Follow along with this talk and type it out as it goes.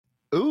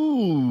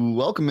Ooh,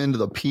 welcome into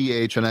the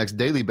PHNX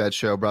Daily Bet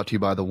Show, brought to you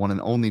by the one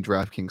and only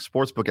DraftKings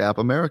Sportsbook app,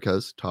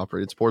 America's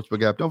top-rated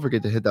sportsbook app. Don't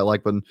forget to hit that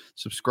like button,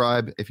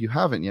 subscribe if you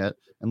haven't yet,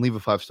 and leave a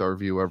 5-star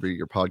review wherever you get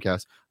your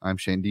podcast. I'm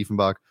Shane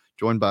Diefenbach,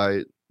 joined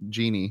by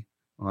Jeannie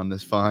on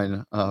this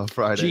fine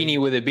Friday. Jeannie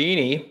with a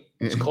beanie.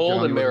 It's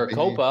cold in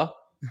Maricopa.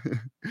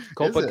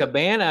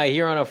 Copacabana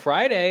here on a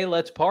Friday.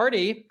 Let's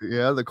party.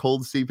 Yeah, the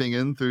cold seeping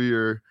in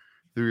through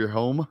your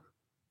home.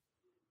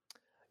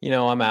 You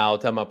know, I'm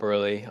out. I'm up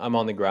early. I'm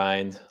on the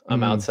grind.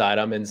 I'm outside.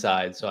 I'm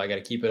inside. So I got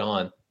to keep it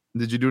on.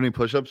 Did you do any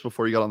push-ups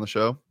before you got on the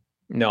show?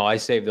 No, I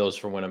save those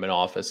for when I'm in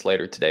office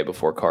later today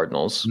before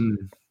Cardinals.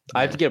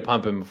 I have to get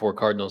pumping before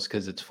Cardinals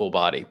because it's full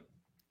body.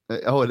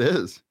 Oh, it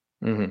is?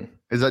 Mm-hmm.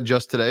 Is that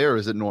just today or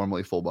is it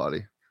normally full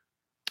body?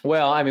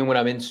 Well, I mean, when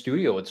I'm in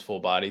studio, it's full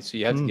body. So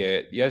you have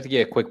to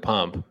get a quick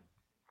pump.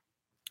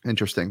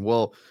 Interesting.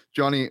 Well,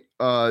 Johnny,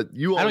 I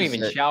don't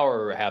even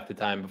shower half the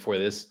time before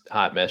this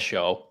hot mess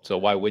show. So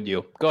why would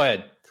you? Go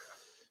ahead.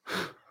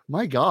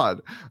 My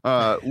God.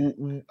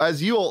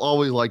 As you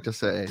always like to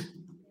say,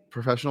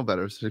 professional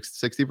bettors,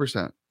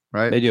 60%,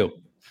 right? They do.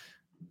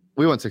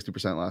 We went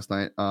 60% last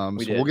night.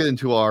 We'll get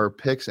into our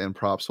picks and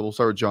props. So we'll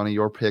start with Johnny,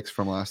 your picks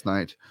from last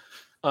night.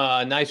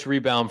 Nice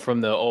rebound from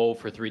the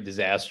 0-for-3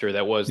 disaster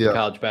that was the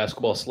college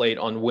basketball slate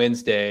on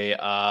Wednesday.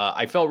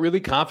 I felt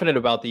really confident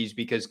about these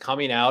because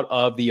coming out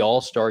of the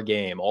All-Star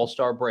game,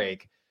 All-Star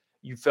break,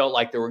 you felt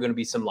like there were going to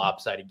be some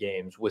lopsided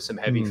games with some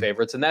heavy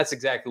favorites, and that's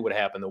exactly what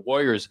happened. The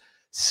Warriors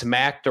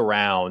smacked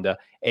around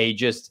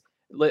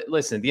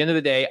listen, at the end of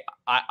the day,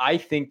 I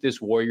think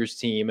this Warriors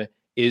team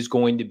is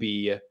going to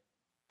be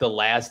the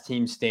last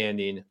team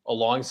standing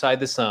alongside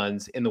the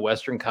Suns in the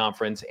Western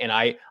Conference, and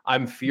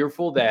I'm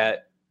fearful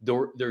that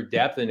their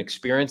depth and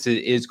experience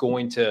is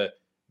going to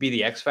be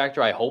the X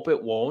factor. I hope it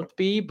won't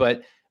be,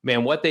 but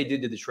man, what they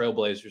did to the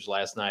Trailblazers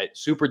last night,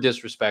 super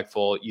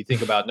disrespectful. You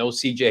think about no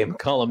CJ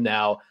McCollum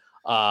now,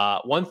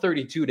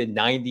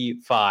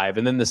 132-95.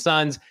 And then the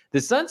Suns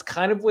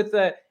kind of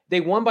they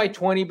won by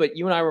 20, but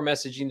you and I were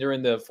messaging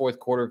during the fourth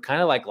quarter,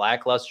 kind of like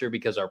lackluster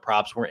because our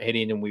props weren't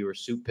hitting and we were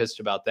soup pissed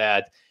about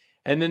that.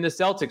 And then the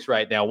Celtics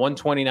right now,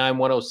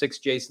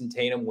 129-106, Jason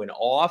Tatum went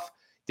off.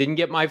 Didn't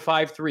get my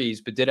 5 threes,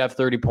 but did have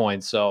 30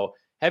 points. So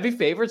heavy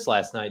favorites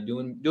last night,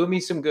 doing me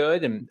some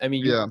good. And I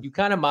mean, you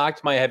kind of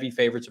mocked my heavy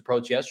favorites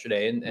approach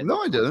yesterday. And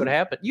no, I didn't. What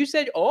happened? You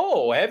said,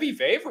 "Oh, heavy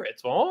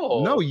favorites."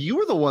 Oh, no, you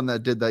were the one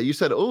that did that. You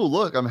said, "Oh,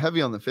 look, I'm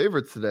heavy on the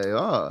favorites today."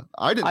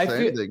 I didn't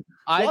say anything.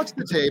 Watch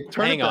the tape.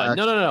 Hang on.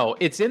 No.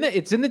 It's in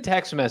the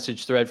text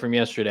message thread from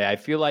yesterday. I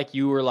feel like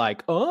you were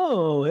like,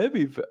 "Oh,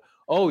 heavy."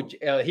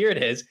 Here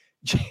it is.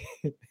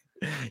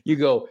 You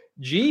go,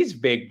 "Geez,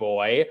 big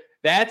boy."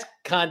 That's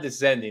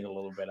condescending a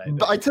little bit.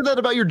 I said that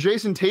about your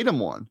Jason Tatum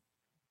one.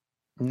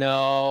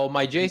 No,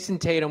 my Jason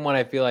Tatum one,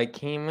 I feel like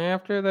came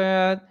after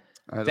that.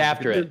 It's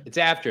after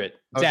it.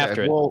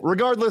 Well,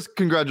 regardless,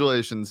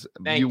 congratulations.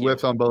 You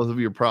whiffed on both of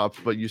your props,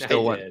 but you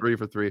still went 3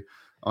 for 3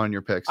 on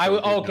your picks. So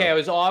I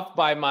was off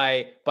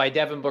by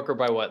Devin Booker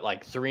by what,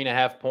 like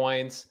 3.5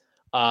 points.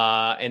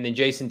 And then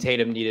Jason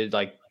Tatum needed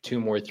like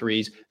 2 more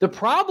threes. The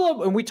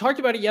problem, and we talked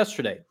about it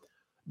yesterday,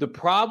 the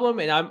problem,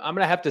 and I'm going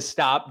to have to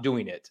stop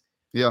doing it.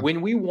 Yeah.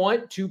 When we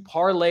want to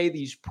parlay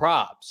these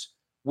props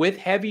with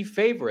heavy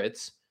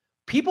favorites,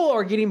 people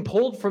are getting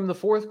pulled from the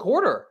fourth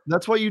quarter.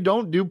 That's why you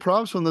don't do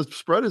props when the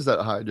spread is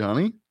that high,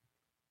 Johnny.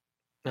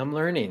 I'm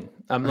learning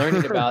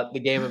about the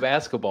game of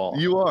basketball.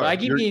 You are. But I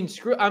keep being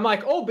screwed. I'm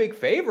like, oh, big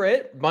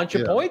favorite, bunch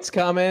of points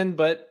coming,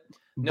 but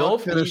no.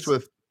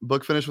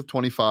 Book finished with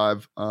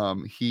 25.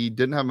 He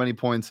didn't have many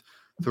points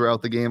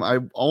throughout the game. I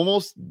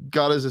almost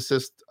got his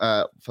assist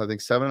at, I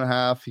think,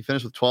 7.5. He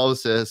finished with 12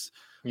 assists.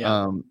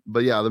 Yeah.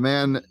 But yeah, the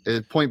man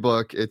is point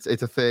book. It's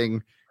a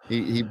thing.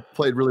 He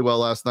played really well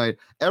last night.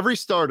 Every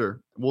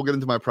starter, we'll get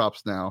into my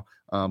props now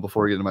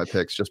before we get into my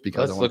picks, just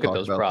because I want to talk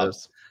about props.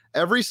 This.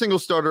 Every single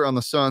starter on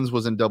the Suns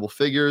was in double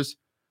figures.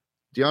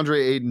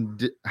 DeAndre Ayton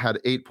had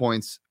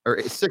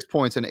 6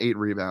 points and 8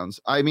 rebounds.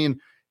 I mean,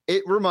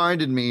 it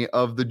reminded me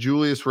of the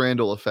Julius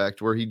Randle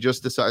effect, where he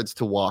just decides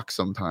to walk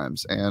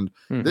sometimes. And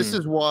this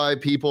is why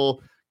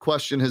people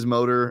question his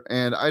motor,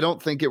 and I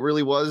don't think it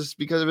really was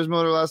because of his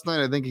motor last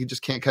night. I think he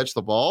just can't catch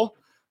the ball.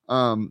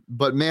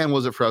 But man,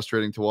 was it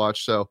frustrating to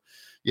watch. So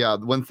yeah,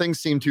 when things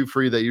seem too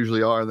free, they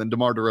usually are. And then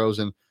DeMar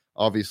DeRozan,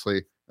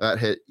 obviously that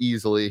hit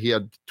easily. He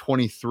had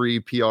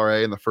 23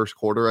 PRA in the first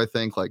quarter. I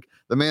think like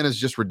the man is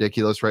just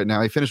ridiculous right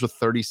now. He finished with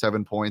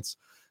 37 points.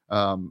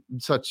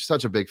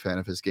 Such a big fan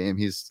of his game.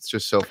 He's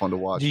just so fun to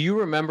watch. Do you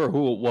remember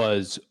who it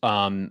was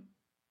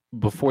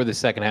before the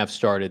second half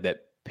started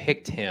that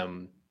picked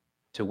him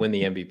to win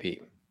the MVP?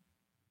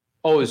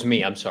 Oh, it was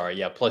me. I'm sorry.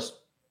 Yeah. Plus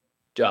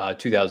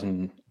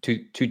 2200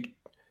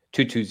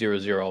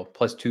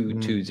 plus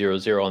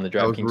 2200 on the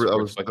DraftKings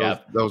Sportsbook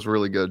app. That was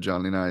really good,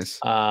 Johnny. Nice.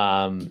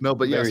 No,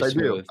 but yes, I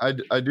do.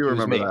 I do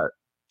remember that.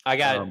 I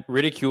got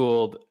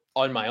ridiculed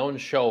on my own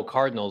show,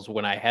 Cardinals,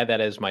 when I had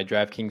that as my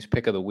DraftKings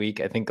pick of the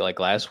week. I think like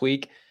last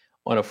week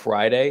on a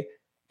Friday,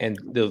 and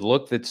the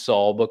look that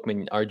Saul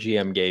Bookman, our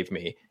GM, gave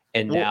me,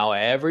 And now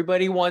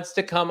everybody wants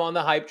to come on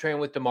the hype train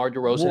with DeMar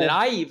DeRozan, and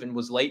I even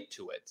was late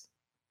to it.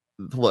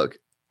 Look,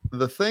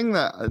 the thing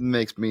that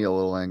makes me a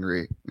little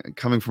angry,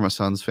 coming from a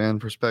Suns fan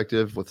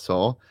perspective with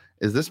Saul,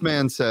 is this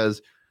man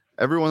says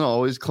everyone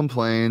always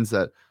complains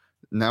that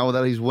now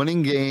that he's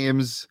winning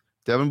games,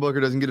 Devin Booker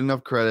doesn't get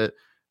enough credit.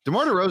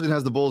 DeMar DeRozan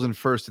has the Bulls in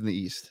first in the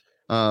East.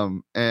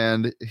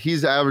 And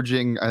he's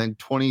averaging, I think,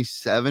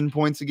 27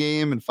 points a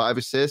game and 5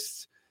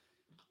 assists.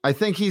 I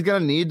think he's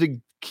going to need to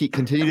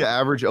continue to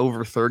average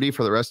over 30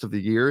 for the rest of the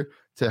year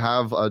to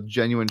have a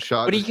genuine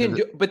shot. But he can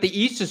do. But the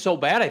East is so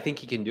bad. I think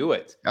he can do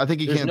it. I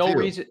think he can. There's no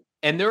reason.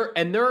 And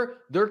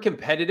they're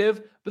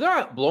competitive, but they're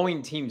not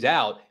blowing teams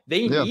out.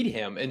 They need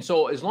him. And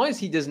so as long as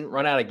he doesn't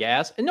run out of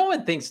gas, and no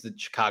one thinks that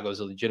Chicago's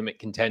a legitimate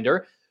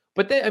contender,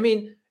 but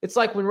it's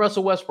like when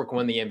Russell Westbrook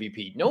won the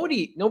MVP.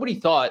 Nobody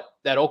thought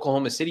that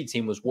Oklahoma City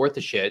team was worth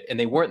a shit, and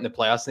they weren't in the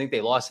playoffs. I think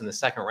they lost in the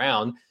second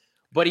round.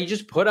 But he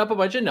just put up a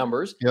bunch of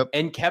numbers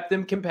and kept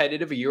them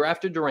competitive a year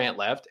after Durant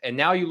left. And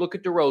now you look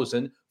at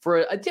DeRozan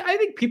I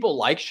think people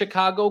like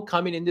Chicago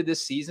coming into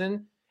this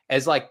season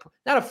as like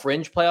not a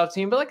fringe playoff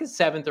team, but like a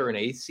 7th or an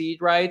 8th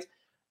seed, right?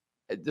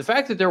 The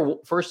fact that they're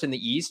first in the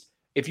East,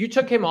 if you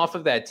took him off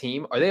of that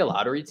team, are they a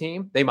lottery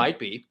team? They might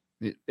be.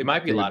 They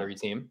might be a lottery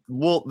team.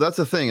 Well, that's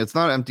the thing. It's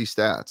not empty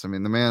stats. I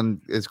mean, the man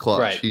is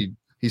clutch. Right.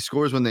 He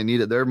scores when they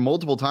need it. There are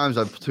multiple times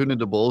I've tuned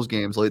into Bulls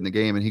games late in the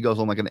game, and he goes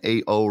on like an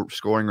 8-0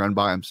 scoring run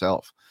by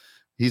himself.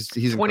 He's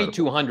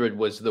 2200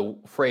 was the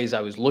phrase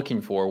I was looking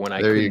for when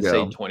I couldn't say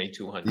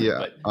 2200.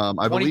 Yeah, but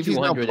I believe he's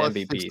now plus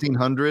MVP.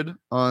 1600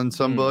 on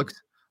some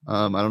books.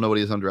 I don't know what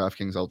he is on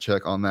DraftKings. I'll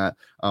check on that.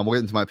 We'll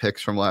get into my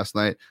picks from last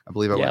night. I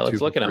believe I went 2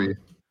 for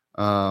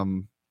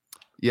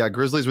 3.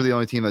 Grizzlies were the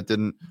only team that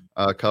didn't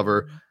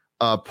cover.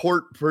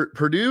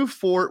 Purdue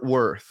Fort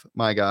Worth,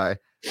 my guy.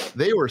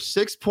 They were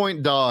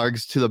 6-point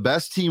dogs to the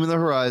best team in the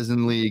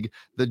Horizon League,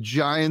 the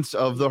Giants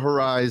of the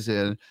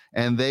Horizon,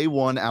 and they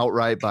won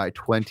outright by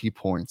 20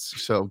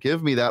 points. So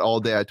give me that all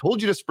day. I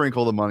told you to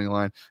sprinkle the money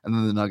line, and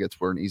then the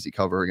Nuggets were an easy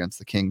cover against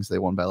the Kings. They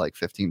won by like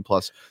 15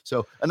 plus.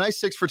 So a nice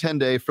 6 for 10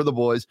 day for the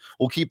boys.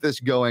 We'll keep this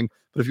going.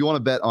 But if you want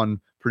to bet on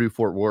Purdue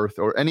Fort Worth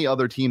or any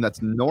other team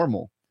that's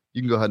normal,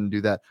 you can go ahead and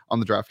do that on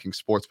the DraftKings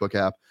Sportsbook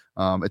app.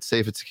 It's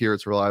safe, it's secure,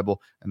 it's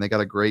reliable, and they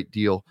got a great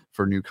deal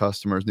for new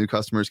customers. New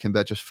customers can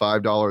bet just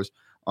 $5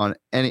 on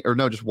any, or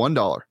no, just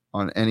 $1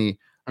 on any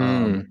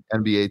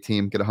NBA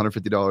team. Get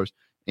 $150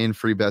 in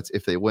free bets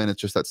if they win. It's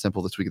just that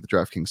simple this week at the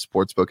DraftKings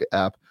Sportsbook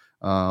app.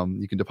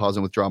 You can deposit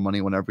and withdraw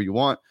money whenever you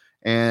want.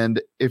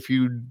 And if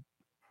you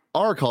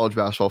are a college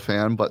basketball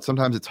fan, but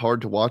sometimes it's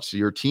hard to watch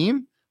your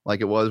team,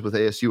 like it was with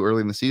ASU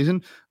early in the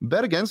season,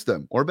 bet against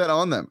them or bet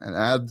on them and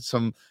add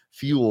some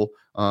fuel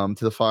to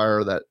the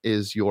fire that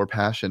is your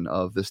passion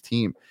of this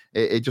team.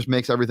 It just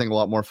makes everything a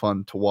lot more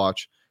fun to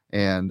watch,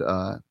 and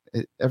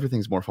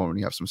everything's more fun when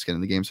you have some skin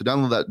in the game. So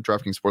download that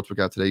DraftKings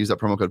Sportsbook app today. Use that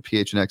promo code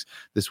PHNX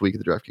this week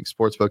at the DraftKings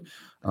Sportsbook.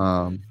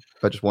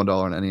 Bet just $1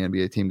 on any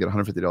NBA team, get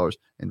 $150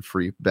 in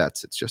free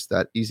bets. It's just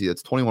that easy.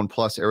 It's 21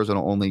 plus,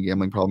 Arizona only.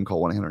 Gambling problem,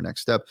 call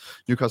 1-800-NEXT-STEP.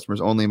 New customers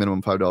only,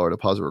 minimum $5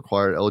 deposit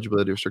required.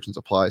 Eligibility restrictions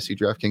apply. See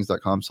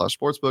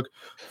DraftKings.com/sportsbook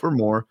for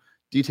more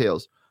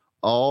details.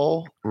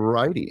 All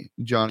righty,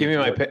 John. Give me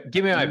my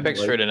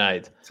picks for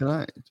tonight.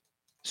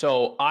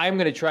 So I'm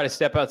going to try to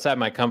step outside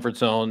my comfort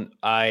zone.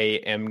 I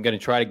am going to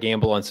try to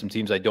gamble on some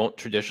teams I don't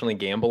traditionally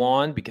gamble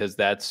on, because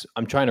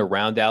I'm trying to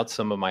round out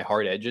some of my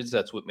hard edges.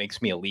 That's what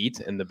makes me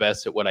elite and the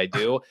best at what I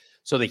do.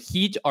 So the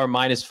Heat are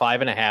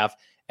 -5.5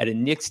 at a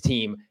Knicks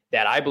team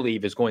that I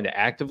believe is going to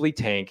actively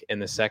tank in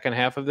the second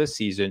half of this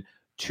season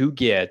to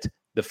get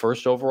the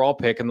first overall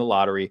pick in the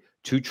lottery,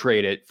 to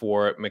trade it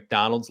for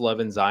McDonald's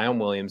loving Zion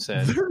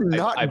Williamson. They're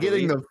not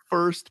getting the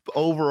first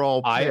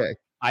overall pick.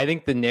 I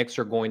think the Knicks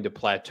are going to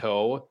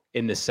plateau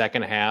in the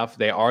second half.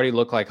 They already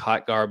look like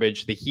hot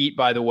garbage. The Heat,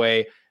 by the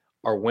way,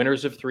 are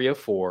winners of 3 of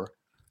 4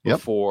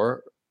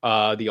 before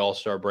the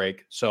All-Star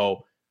break.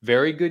 So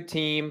very good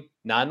team,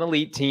 not an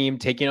elite team,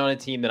 taking on a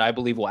team that I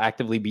believe will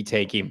actively be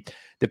taking.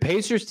 The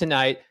Pacers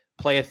tonight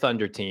play a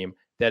Thunder team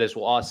that has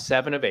lost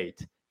 7 of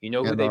 8. You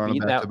know who they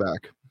beat in that?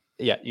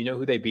 Yeah, you know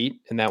who they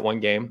beat in that one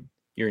game?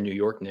 Your New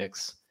York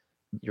Knicks.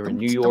 Your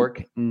New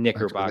York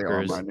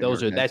Knickerbockers.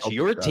 That's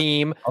your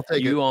team.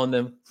 You own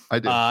them. I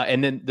do.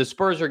 And then the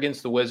Spurs are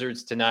against the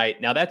Wizards tonight.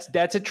 Now that's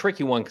a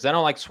tricky one, because I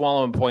don't like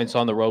swallowing points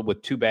on the road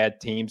with 2 bad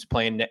teams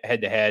playing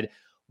head to head.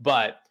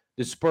 But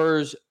the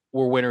Spurs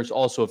were winners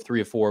also of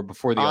 3 of 4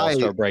 before the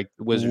All-Star break.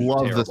 The Wizards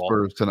love the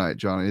Spurs tonight,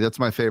 Johnny. That's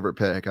my favorite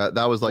pick.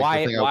 That was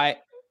like the thing.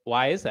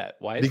 Why is that?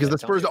 Because the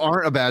Spurs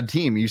aren't a bad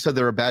team. You said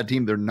they're a bad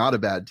team. They're not a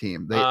bad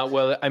team.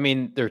 Well, I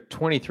mean, they're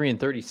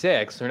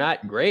 23-36. They're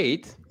not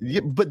great.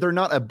 Yeah, but they're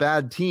not a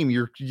bad team.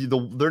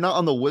 They're not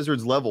on the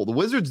Wizards level. The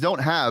Wizards don't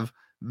have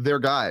their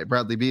guy,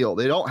 Bradley Beal.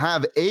 They don't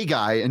have a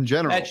guy in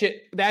general.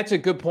 That's a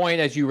good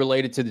point as you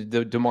related to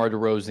the DeMar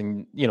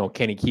DeRozan,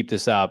 can he keep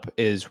this up,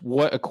 is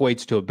what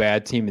equates to a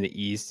bad team in the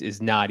East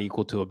is not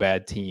equal to a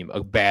bad team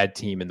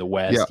in the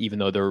West, even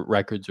though their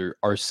records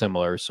are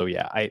similar. So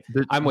yeah,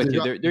 I'm with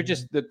you. They're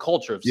just the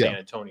culture of San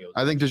Antonio.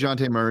 I think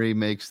DeJounte Murray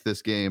makes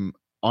this game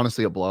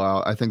honestly a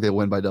blowout. I think they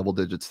win by double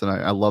digits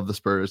tonight. I love the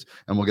Spurs,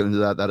 and we'll get into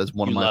that. That is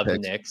one of my picks. You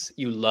love the Knicks.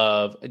 You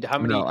love how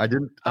many? No, I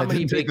didn't. How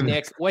many big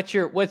Nick? What's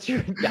your?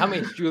 How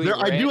many Julius?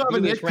 I do have a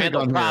Nick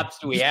Randle pick on props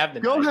here. Do we have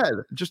tonight? Go ahead.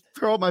 Just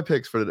throw out my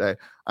picks for today.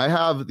 I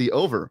have the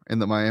over in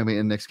the Miami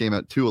and Knicks game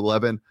at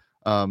 211.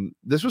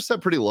 This was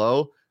set pretty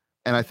low.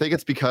 And I think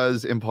it's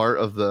because in part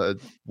of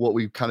what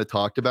we kind of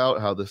talked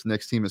about, how this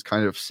Knicks team is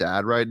kind of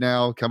sad right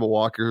now. Kemba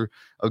Walker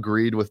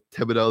agreed with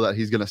Thibodeau that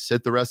he's going to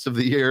sit the rest of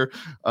the year.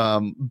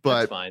 But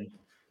that's fine.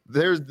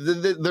 There's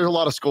a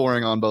lot of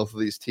scoring on both of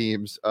these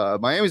teams.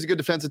 Miami's a good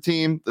defensive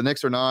team. The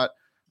Knicks are not.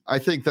 I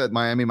think that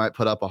Miami might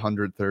put up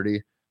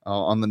 130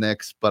 on the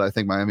Knicks, but I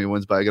think Miami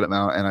wins by a good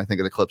amount, and I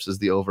think it eclipses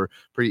the over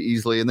pretty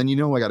easily. And then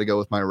I got to go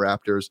with my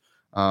Raptors.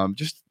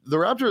 Just the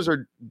Raptors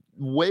are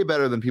way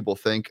better than people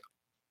think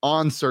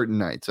on certain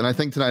nights, and I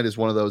think tonight is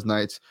one of those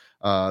nights.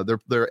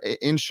 They're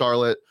in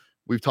Charlotte.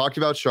 We've talked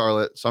about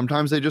Charlotte.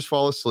 Sometimes they just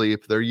fall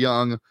asleep. They're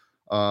young,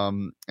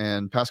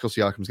 and Pascal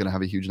Siakam's going to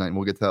have a huge night, and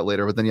we'll get to that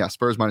later. But then,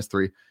 Spurs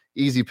 -3,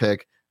 easy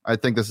pick. I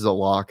think this is a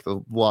lock,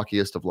 the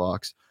lockiest of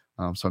locks.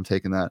 So I'm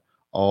taking that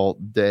all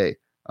day.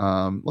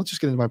 Let's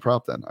just get into my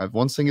prop then. I have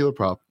one singular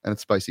prop, and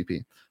it's Spicy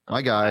P.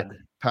 My guy,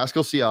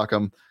 Pascal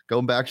Siakam,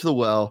 going back to the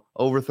well,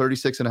 over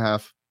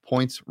 36.5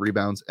 points,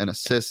 rebounds, and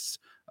assists.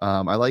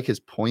 I like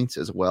his points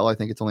as well. I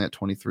think it's only at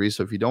 23.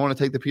 So if you don't want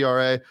to take the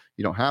PRA,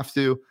 you don't have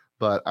to.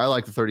 But I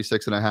like the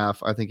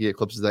 36.5. I think he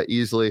eclipses that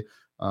easily.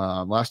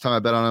 Last time I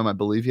bet on him, I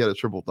believe he had a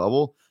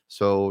triple-double.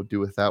 So do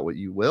with that what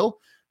you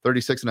will.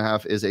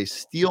 36.5 is a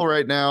steal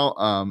right now,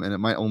 and it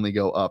might only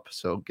go up.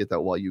 So get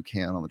that while you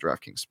can on the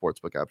DraftKings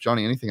Sportsbook app.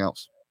 Johnny, anything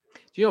else?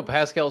 Do you know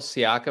Pascal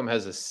Siakam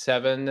has a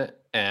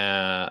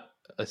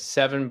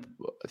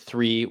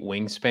 7'3"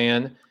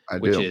 wingspan,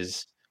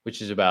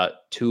 which is about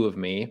 2 of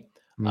me.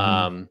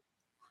 Mm-hmm.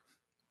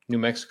 New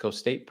Mexico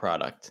State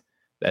product.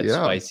 That's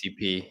Spicy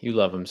P. You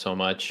love him so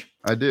much.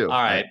 I do.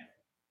 All right.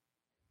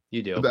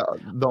 You do.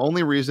 The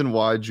only reason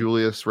why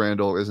Julius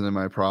Randle isn't in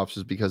my props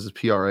is because his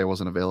PRA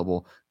wasn't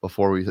available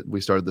before we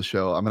started the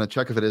show. I'm going to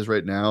check if it is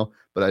right now,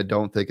 but I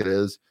don't think it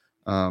is.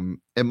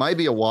 It might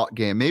be a walk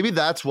game. Maybe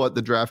that's what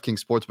the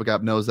DraftKings Sportsbook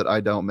app knows that I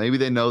don't. Maybe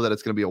they know that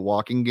it's going to be a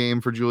walking game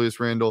for Julius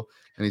Randle,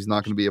 and he's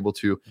not going to be able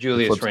to.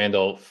 Julius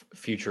Randle,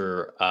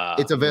 future.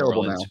 It's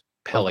available now.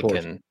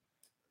 Pelican.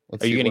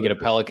 Are you going to get a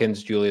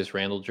Pelicans Julius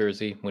Randle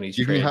jersey when he's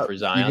traded for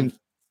Zion?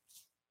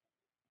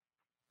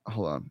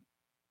 Hold on.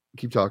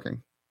 Keep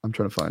talking. I'm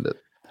trying to find it.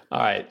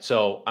 All right.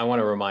 So I want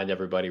to remind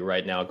everybody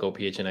right now,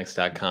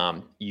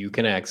 gophnx.com. You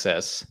can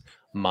access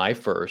my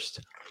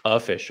first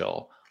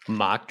official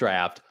mock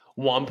draft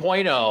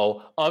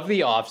 1.0 of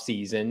the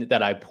offseason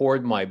that I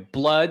poured my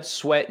blood,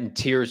 sweat, and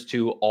tears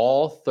to,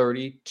 all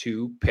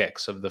 32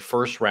 picks of the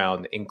first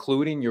round,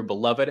 including your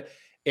beloved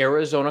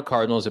Arizona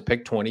Cardinals at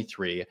pick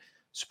 23.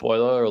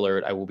 Spoiler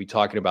alert, I will be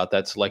talking about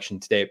that selection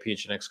today at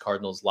PHNX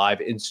Cardinals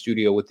live in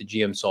studio with the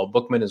GM Saul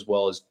Bookman, as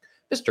well as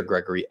Mr.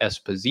 Gregory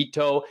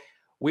Esposito.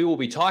 We will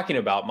be talking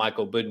about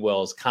Michael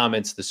Bidwell's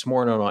comments this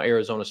morning on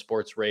Arizona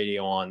Sports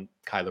Radio on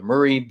Kyler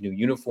Murray, new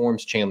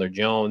uniforms, Chandler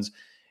Jones.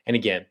 And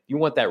again, you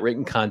want that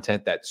written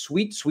content, that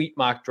sweet, sweet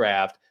mock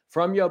draft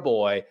from your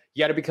boy,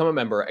 you got to become a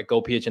member at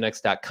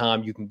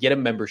gophnx.com. You can get a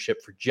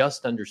membership for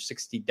just under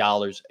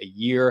 $60 a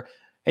year.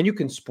 And you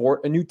can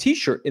sport a new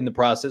t-shirt in the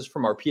process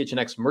from our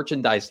PHNX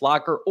merchandise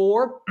locker.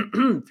 Or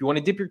if you want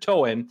to dip your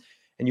toe in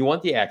and you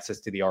want the access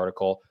to the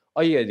article,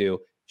 all you got to do,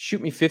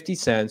 shoot me 50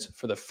 cents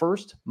for the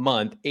first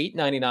month,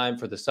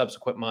 $8.99 for the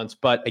subsequent months.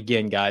 But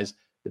again, guys,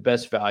 the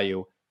best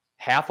value,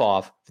 half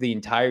off for the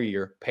entire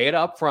year. Pay it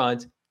up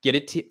front.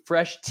 Get a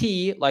fresh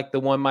tee like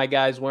the one my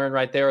guy's wearing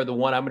right there, or the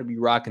one I'm going to be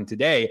rocking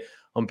today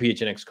on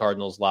PHNX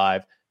Cardinals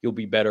Live. You'll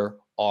be better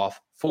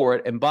off for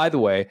it. And by the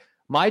way,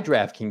 my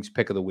DraftKings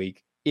pick of the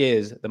week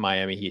is the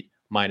Miami Heat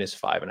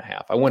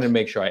 -5.5. I wanted to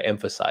make sure I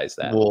emphasize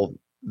that. Well,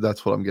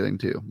 that's what I'm getting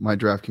to. My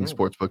DraftKings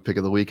Sportsbook pick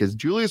of the week is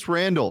Julius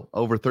Randle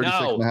over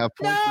 36.5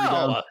 points,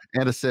 rebounds,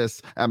 and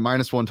assists at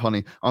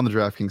 -120 on the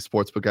DraftKings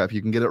Sportsbook app.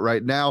 You can get it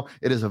right now.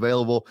 It is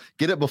available.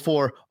 Get it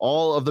before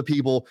all of the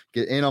people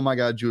get in on my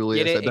guy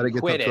Julius. I bet it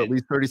gets up to at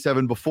least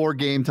 37 before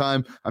game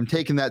time. I'm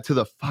taking that to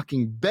the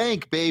fucking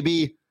bank,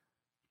 baby.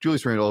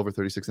 Julius Randle over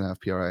 36.5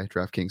 PRA.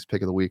 DraftKings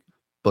pick of the week.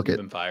 Book it.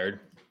 Been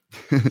fired.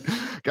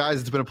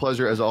 Guys, it's been a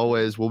pleasure as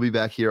always. We'll be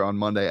back here on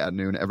Monday at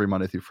noon, every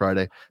Monday through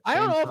Friday. I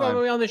don't know if I'm going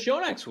to be on the show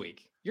next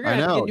week. You're going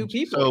to have to get new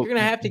people. So you're going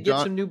to have to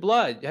get some new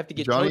blood. You have to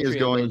get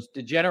those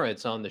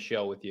degenerates on the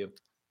show with you.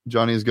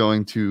 Johnny is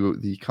going to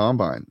the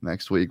Combine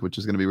next week, which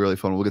is going to be really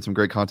fun. We'll get some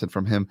great content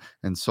from him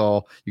and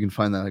Saul. You can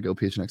find that at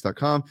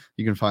gophnx.com.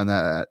 You can find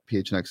that at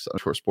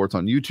PHNX_sports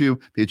on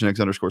YouTube,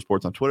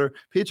 PHNX_sports on Twitter,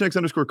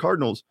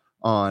 PHNX_Cardinals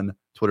on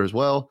Twitter as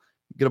well.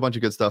 Get a bunch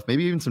of good stuff,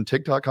 maybe even some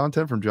TikTok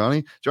content from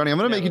Johnny. Johnny, I'm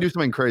going to make you do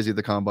something crazy at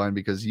the Combine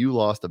because you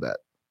lost a bet.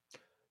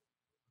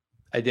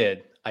 I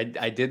did.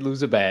 I did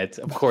lose a bet.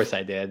 Of course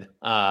I did.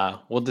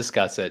 We'll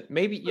discuss it.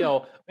 Maybe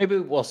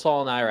while Saul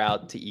and I are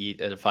out to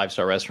eat at a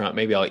 5-star restaurant,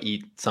 maybe I'll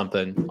eat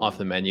something off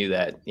the menu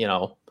that, maybe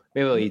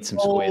I'll eat some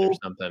squid or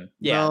something.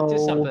 Yeah,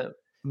 just something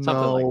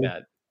like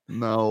that.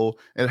 No,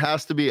 it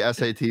has to be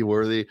SAT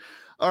worthy.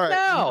 All right.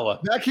 No.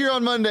 Back here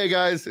on Monday,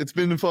 guys. It's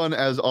been fun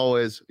as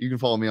always. You can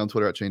follow me on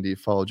Twitter at Shane D.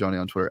 Follow Johnny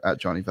on Twitter at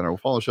Johnny Venner. We'll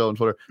follow the show on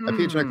Twitter at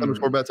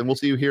PHNX_bets, and we'll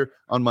see you here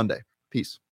on Monday. Peace.